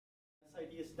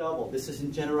SID is double. This is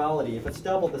in generality. If it's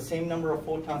double, the same number of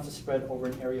photons is spread over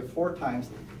an area 4 times.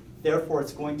 Therefore,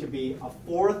 it's going to be a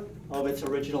fourth of its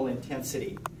original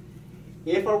intensity.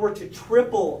 If I were to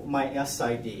triple my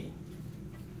SID,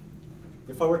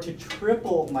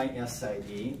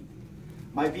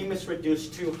 my beam is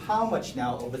reduced to how much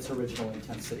now of its original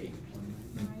intensity?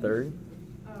 1/3?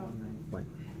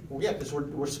 Well, yeah, because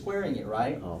we're squaring it,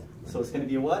 right? Oh. So it's going to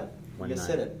be a what? You 1/9. just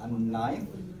said it, a 1/9.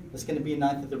 It's going to be a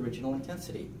 1/9 of the original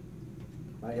intensity.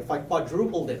 Right? If I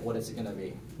quadrupled it, what is it going to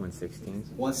be? 1/16.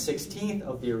 1/16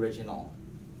 of the original.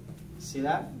 See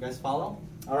that? You guys follow?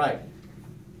 All right.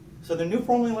 So the new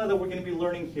formula that we're going to be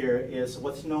learning here is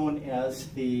what's known as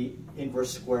the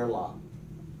inverse square law.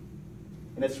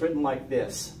 And it's written like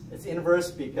this. It's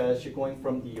inverse because you're going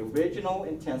from the original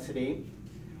intensity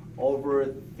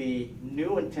over the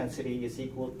new intensity is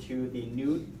equal to the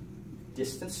new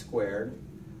distance squared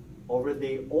over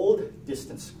the old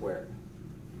distance squared.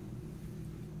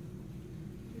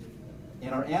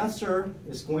 And our answer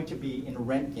is going to be in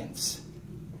Roentgens.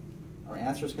 Our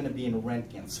answer is going to be in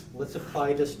Roentgens. Let's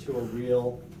apply this to a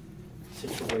real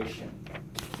situation.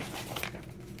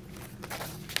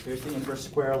 Here's the inverse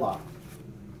square law.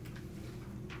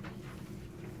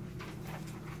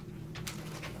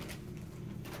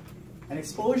 An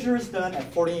exposure is done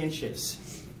at 40 inches.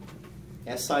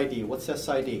 SID. What's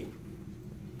SID?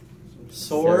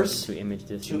 Source to image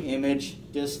distance. To image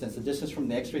distance. The distance from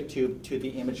the X-ray tube to the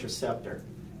image receptor.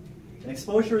 An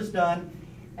exposure is done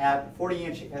at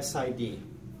 40-inch SID.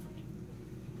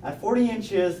 At 40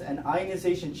 inches, an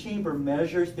ionization chamber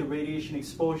measures the radiation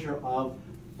exposure of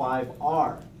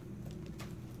 5R.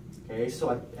 Okay,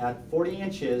 so at 40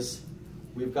 inches,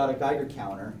 we've got a Geiger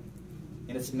counter,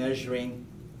 and it's measuring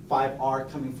 5R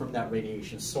coming from that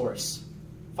radiation source,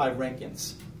 5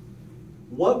 Roentgens.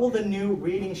 What will the new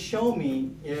reading show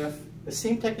me if the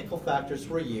same technical factors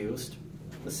were used,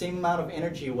 the same amount of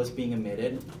energy was being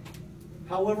emitted,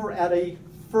 however at a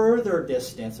further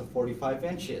distance of 45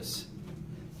 inches?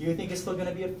 Do you think it's still going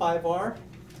to be at 5R?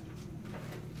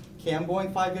 Okay, I'm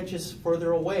going 5 inches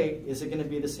further away. Is it going to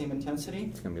be the same intensity?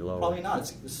 It's going to be lower. Probably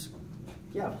not.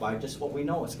 Yeah, by just what we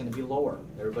know, it's going to be lower.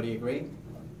 Everybody agree?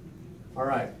 All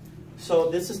right. So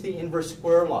this is the inverse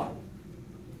square law.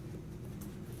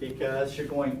 Because you're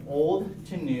going old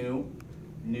to new,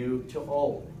 new to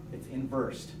old. It's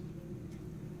inversed.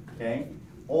 Okay?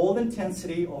 Old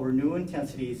intensity over new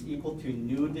intensity is equal to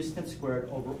new distance squared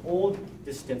over old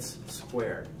distance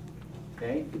squared.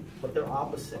 Okay? But they're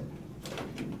opposite.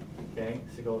 Okay?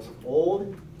 So it goes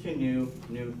old to new,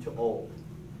 new to old.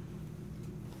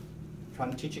 I'm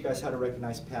trying to teach you guys how to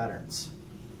recognize patterns.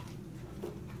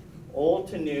 Old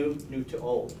to new, new to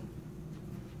old.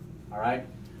 All right?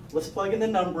 Let's plug in the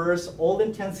numbers. Old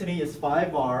intensity is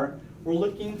 5R. We're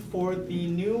looking for the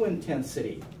new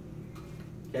intensity.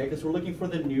 Okay, because we're looking for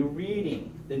the new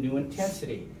reading, the new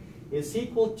intensity. Is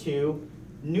equal to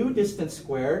new distance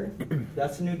squared.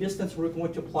 That's the new distance we're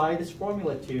going to apply this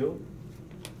formula to.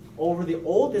 Over the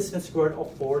old distance squared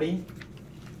of 40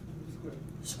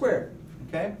 squared.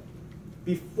 Okay?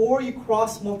 Before you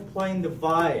cross multiply and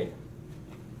divide,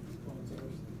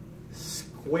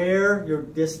 square your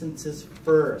distances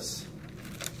first.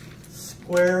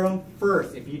 Square them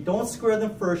first. If you don't square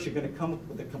them first, you're going to come up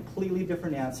with a completely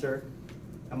different answer.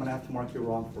 I'm going to have to mark you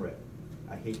wrong for it.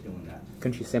 I hate doing that.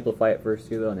 Couldn't you simplify it first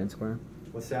too, though, and then square them?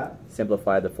 What's that?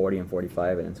 Simplify the 40 and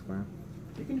 45 and then square them.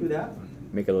 You can do that.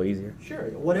 Make it a little easier. Sure.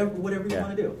 Whatever you Yeah.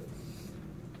 want to do.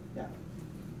 Yeah.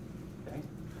 Okay.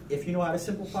 If you know how to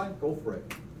simplify, go for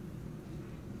it.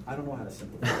 I don't know how to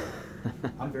simplify.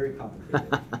 I'm very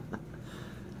complicated.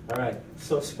 All right.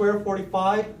 So square of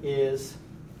 45 is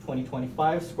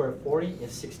 2025. Square of 40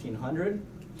 is 1600.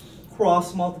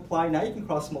 Cross multiply. Now you can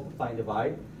cross multiply and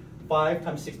divide. 5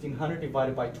 times 1600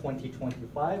 divided by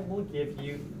 2025 will give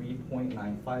you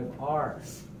 3.95 R.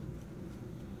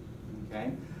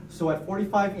 Okay? So at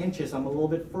 45 inches, I'm a little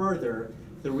bit further.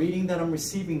 The reading that I'm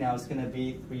receiving now is going to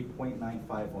be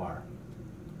 3.95 R.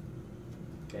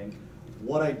 Okay?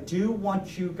 What I do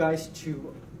want you guys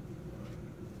to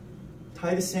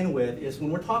tie this in with is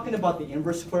when we're talking about the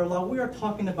inverse square law, we are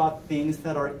talking about things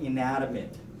that are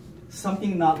inanimate,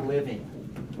 something not living.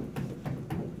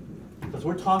 Because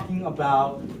we're talking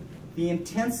about the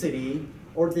intensity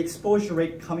or the exposure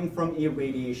rate coming from a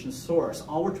radiation source.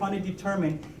 All we're trying to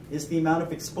determine is the amount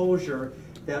of exposure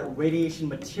that radiation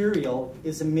material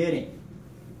is emitting.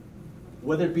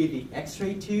 Whether it be the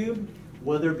X-ray tube,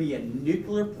 whether it be a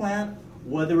nuclear plant,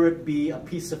 whether it be a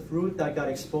piece of fruit that got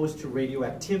exposed to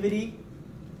radioactivity.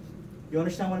 You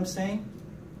understand what I'm saying?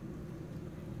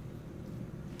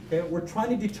 Okay, we're trying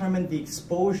to determine the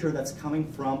exposure that's coming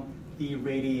from the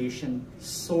radiation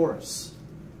source.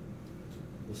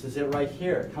 This is it right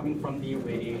here, coming from the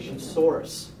radiation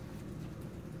source.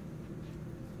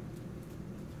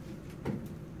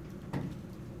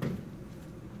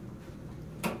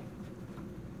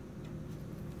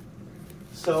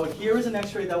 So here is an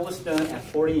X-ray that was done at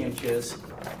 40 inches.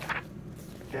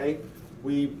 Okay,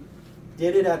 we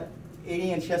did it at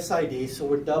 80-inch SID, so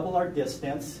we're double our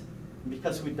distance. And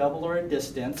because we double our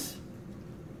distance,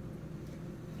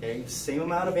 okay, same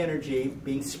amount of energy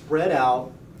being spread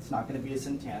out. It's not going to be as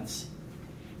intense.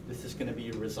 This is going to be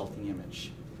your resulting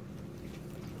image.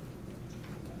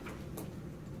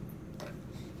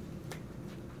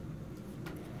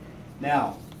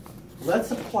 Now,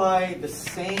 let's apply the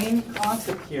same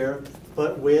concept here,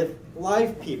 but with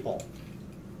live people.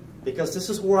 Because this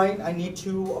is where I need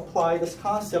to apply this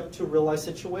concept to a real life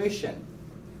situation.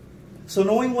 So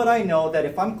knowing what I know, that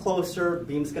if I'm closer,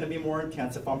 beam's going to be more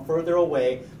intense. If I'm further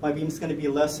away, my beam's going to be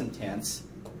less intense.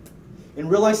 In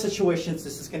real life situations,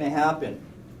 this is going to happen.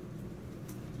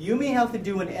 You may have to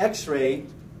do an X-ray,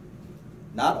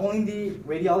 not only in the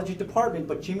radiology department,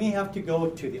 but you may have to go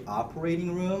to the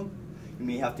operating room. You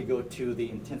may have to go to the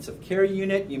intensive care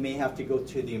unit. You may have to go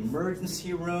to the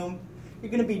emergency room. You're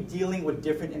going to be dealing with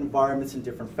different environments and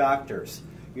different factors.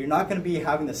 You're not going to be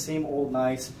having the same old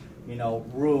nice,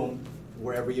 room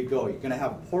wherever you go. You're going to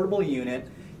have a portable unit.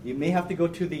 You may have to go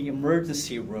to the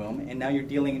emergency room, and now you're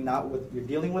dealing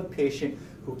with a patient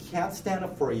who can't stand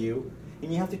up for you,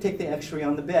 and you have to take the X-ray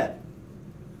on the bed.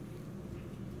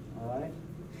 All right?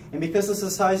 And because it's the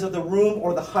size of the room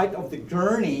or the height of the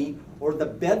gurney or the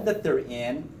bed that they're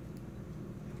in,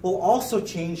 will also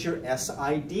change your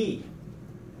SID.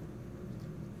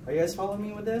 Are you guys following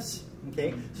me with this?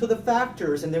 Okay, so the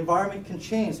factors and the environment can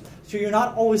change. So you're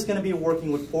not always going to be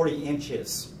working with 40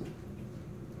 inches.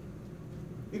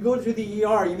 You go to the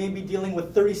ER, you may be dealing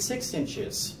with 36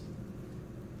 inches.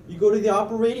 You go to the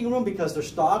operating room because there's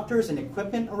doctors and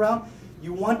equipment around.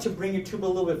 You want to bring your tube a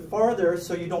little bit farther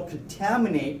so you don't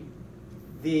contaminate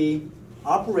the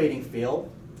operating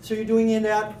field. So you're doing it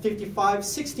at 55,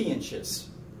 60 inches.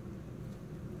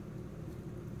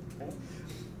 Okay?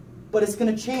 But it's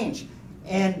going to change.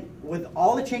 And with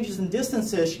all the changes in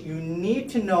distances, you need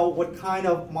to know what kind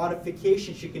of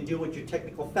modifications you can do with your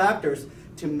technical factors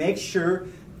to make sure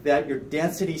that your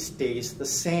density stays the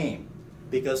same.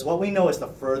 Because what we know is the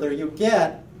further you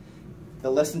get, the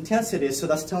less intense it is. So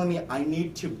that's telling me I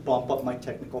need to bump up my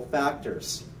technical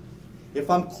factors.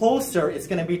 If I'm closer, it's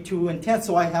going to be too intense,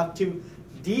 so I have to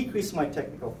decrease my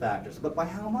technical factors. But by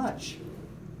how much?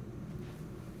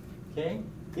 Okay?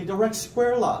 The direct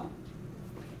square law.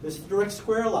 This is the direct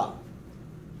square law.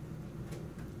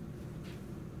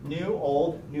 New,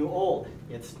 old.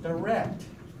 It's direct.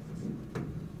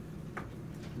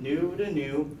 New to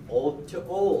new, old to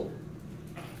old.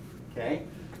 Okay?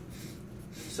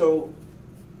 So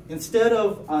instead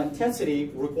of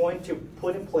intensity, we're going to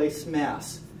put in place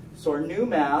mass. So our new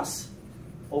mass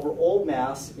over old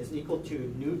mass is equal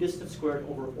to new distance squared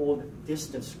over old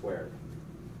distance squared.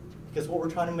 Because what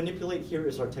we're trying to manipulate here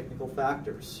is our technical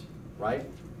factors, right?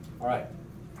 All right.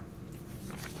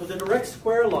 So the direct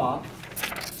square law,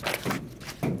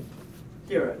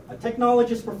 here, a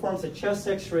technologist performs a chest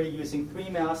X-ray using 3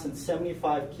 mass and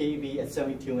 75 kV at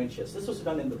 72 inches. This was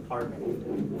done in the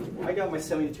department. I got my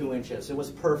 72 inches. It was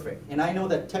perfect. And I know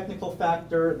that technical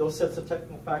factor, those sets of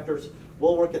technical factors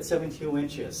will work at 72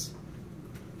 inches.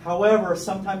 However,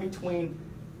 sometime between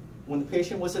when the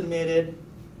patient was admitted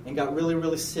and got really,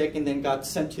 really sick and then got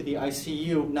sent to the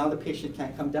ICU, now the patient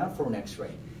can't come down for an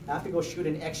X-ray. I have to go shoot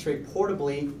an X-ray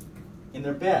portably in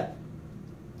their bed.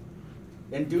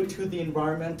 And due to the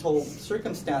environmental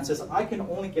circumstances, I can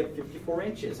only get 54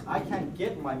 inches. I can't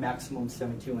get my maximum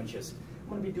 72 inches. I'm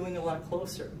going to be doing a lot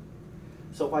closer.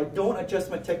 So if I don't adjust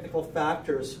my technical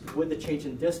factors with the change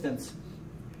in distance,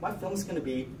 my film is going to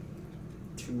be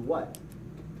too what?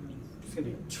 It's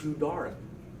going to be too dark.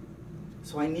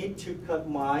 So I need to cut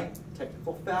my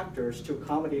technical factors to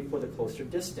accommodate for the closer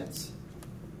distance.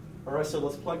 All right, so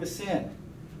let's plug this in.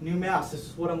 New mass, this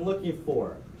is what I'm looking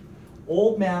for.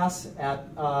 Old mass at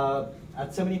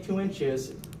 72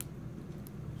 inches,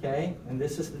 okay? And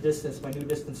this is the distance, my new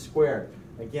distance squared.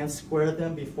 Again, square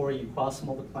them before you cross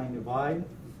multiply and divide.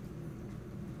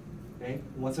 Okay,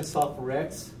 once I solve for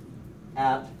x,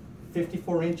 at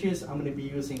 54 inches, I'm going to be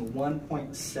using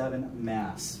 1.7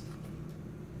 mass.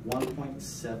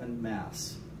 1.7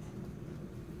 mass.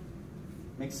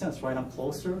 Makes sense, right? I'm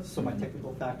closer, so my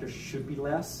technical factors should be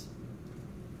less.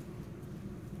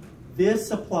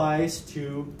 This applies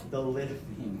to the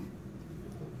living,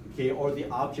 okay, or the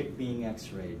object being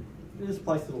X-rayed. This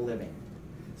applies to the living.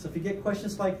 So if you get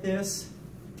questions like this,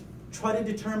 try to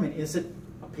determine, is it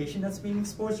a patient that's being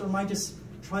exposed, or am I just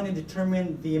trying to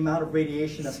determine the amount of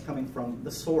radiation that's coming from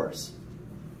the source?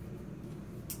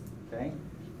 Okay?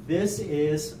 This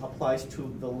applies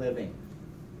to the living.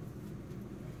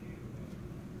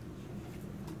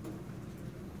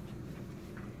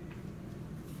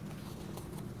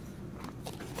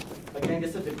 Again,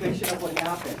 just a depiction of what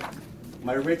happened.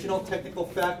 My original technical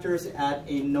factors at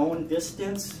a known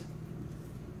distance.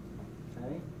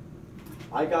 Okay.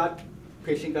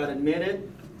 Patient got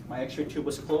admitted. My X-ray tube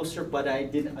was closer, but I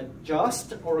didn't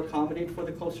adjust or accommodate for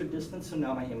the closer distance, so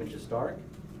now my image is dark.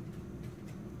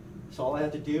 So all I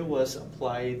had to do was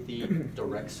apply the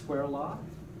direct square law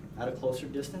at a closer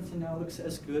distance, and now it looks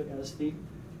as good as the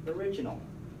original.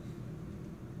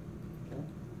 Okay.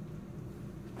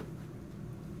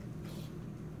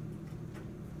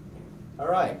 All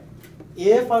right.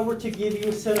 If I were to give you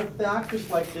a set of factors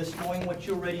like this, knowing what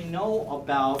you already know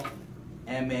about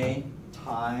MA,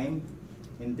 time,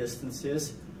 and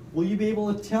distances, will you be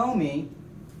able to tell me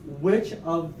which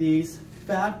of these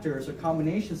factors or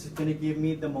combinations is going to give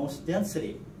me the most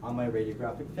density on my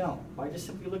radiographic film by just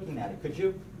simply looking at it? Could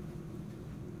you?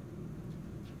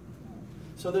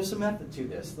 So there's a method to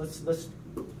this. Let's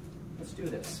do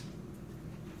this.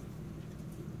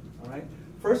 All right.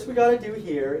 First we got to do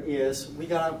here is we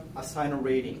got to assign a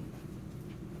rating.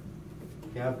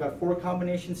 Okay, I've got 4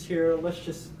 combinations here. Let's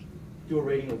just do a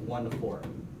rating of 1 to 4.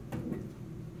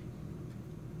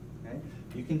 Okay.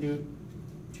 You can do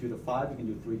 2 to 5, you can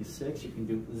do 3 to 6, you can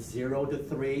do 0 to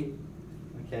 3.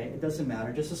 Okay, it doesn't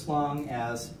matter, just as long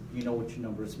as you know what your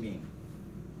numbers mean.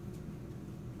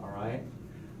 All right,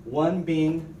 1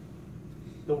 being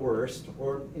the worst,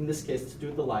 or in this case, let's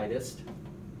do the lightest.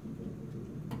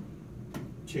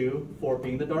 2, 4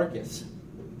 being the darkest,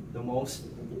 the most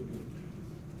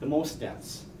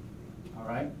dense. All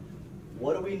right,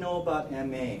 what do we know about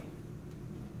MA?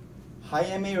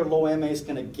 High MA or low MA is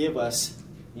going to give us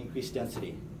increased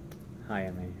density. High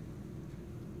MA.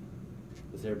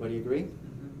 Does everybody agree?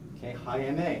 Mm-hmm. Okay, high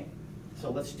MA. So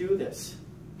let's do this.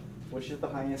 Which is the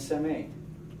highest MA?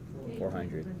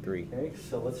 403. Okay,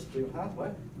 so let's do,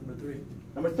 what? Number 3.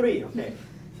 Number 3, okay.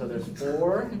 So there's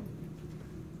 4,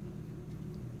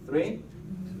 3,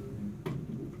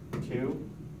 2,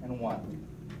 and 1.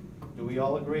 Do we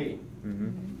all agree? Mm-hmm.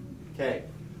 Okay,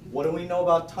 what do we know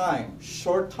about time?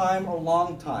 Short time or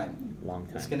long time? Long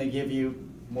time. It's going to give you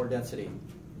more density.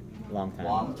 Long time.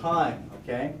 Long time,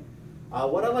 okay?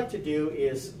 What I like to do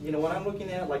is, you know, when I'm looking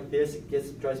at it like this,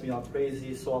 it drives me all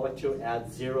crazy, so I like to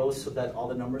add zeros so that all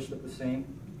the numbers look the same.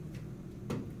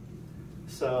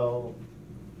 So,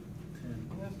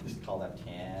 let's just call that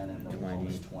 10, and the 1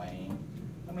 is 20.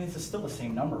 I mean, it's still the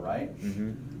same number, right?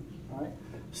 Mm-hmm. All right.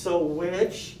 So,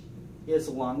 which is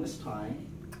the longest time?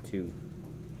 2.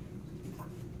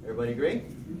 Everybody agree?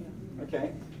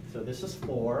 Okay. So this is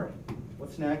 4.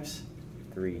 What's next?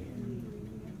 3.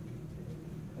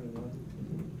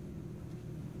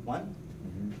 1,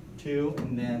 Mm-hmm. 2,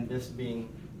 and then this being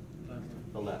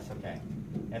the less, okay.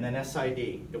 And then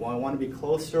SID. Do I want to be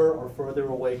closer or further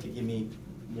away to give me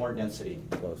more density?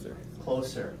 Closer.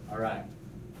 Closer, all right.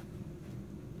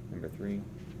 Number 3.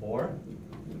 4.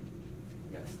 You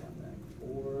gotta stand back.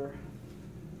 4,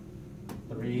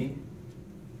 3.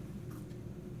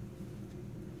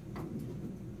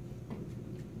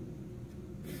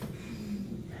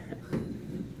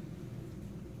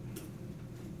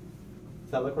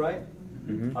 Does that look right?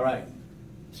 Mm-hmm. All right.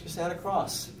 Let's just add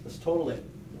across. Let's total it.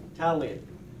 Tally it.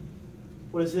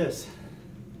 What is this?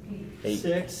 8.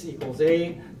 6 equals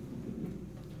 8.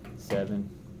 7.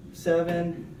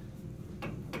 7.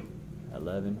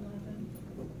 11.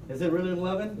 Is it really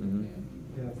 11? Mm-hmm.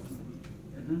 Yeah.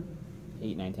 Mm-hmm.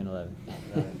 8, 9, 10, 11.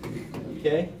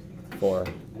 Okay. 4.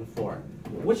 And 4.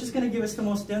 Which is going to give us the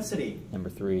most density? Number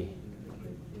 3.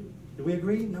 Do we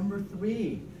agree? Number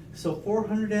 3. So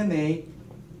 400 MA,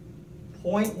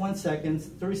 0.1 seconds,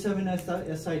 37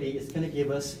 SID is going to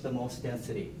give us the most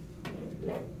density.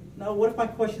 Now, what if my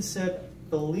question said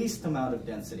the least amount of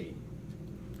density?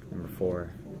 Number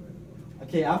 4.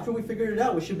 Okay, after we figured it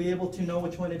out, we should be able to know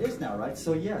which one it is now, right?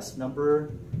 So yes,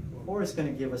 number 4 is going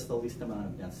to give us the least amount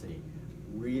of density.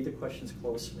 Read the questions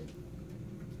closely.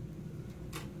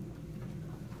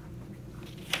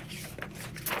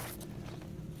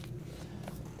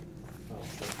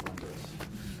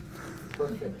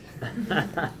 Perfect.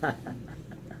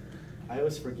 I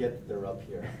always forget that they're up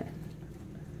here.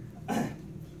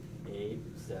 8,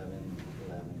 7,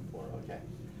 11, 4. Okay.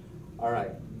 All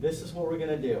right. This is what we're going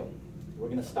to do. We're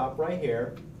going to stop right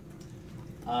here.